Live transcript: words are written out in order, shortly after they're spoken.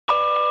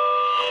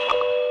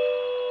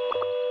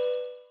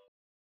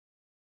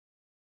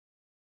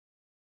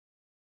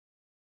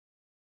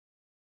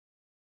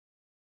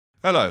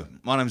Hello,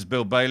 my name is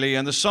Bill Bailey,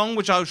 and the song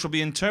which I shall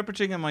be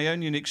interpreting in my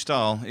own unique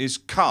style is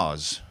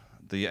Cars,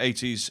 the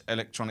 80s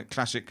electronic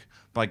classic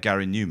by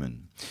Gary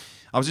Numan.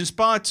 I was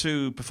inspired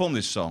to perform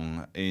this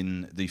song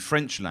in the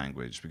French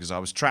language because I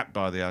was trapped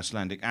by the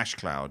Icelandic ash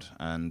cloud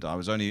and I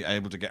was only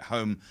able to get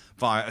home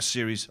via a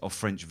series of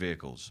French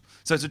vehicles.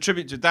 So it's a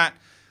tribute to that,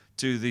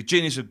 to the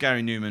genius of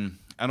Gary Numan,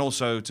 and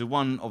also to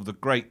one of the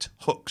great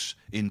hooks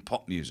in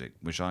pop music,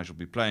 which I shall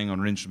be playing on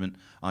an instrument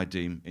I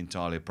deem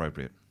entirely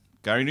appropriate.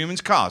 Gary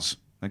Numan's Cars.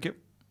 Thank you.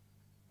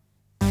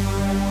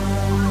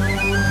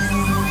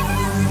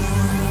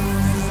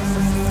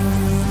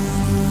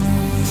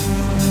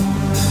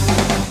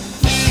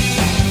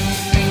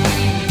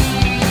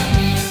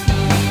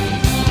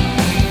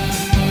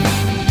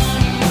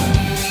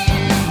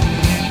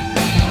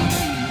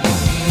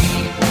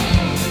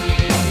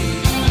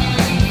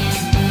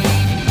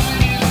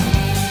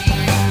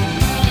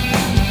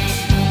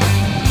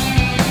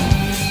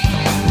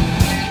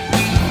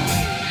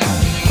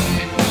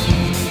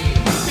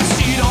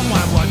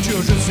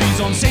 Je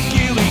suis en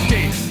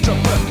sécurité, je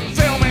peux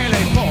fermer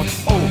les portes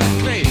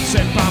aux clés,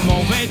 c'est pas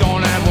mauvais dans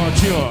la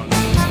voiture.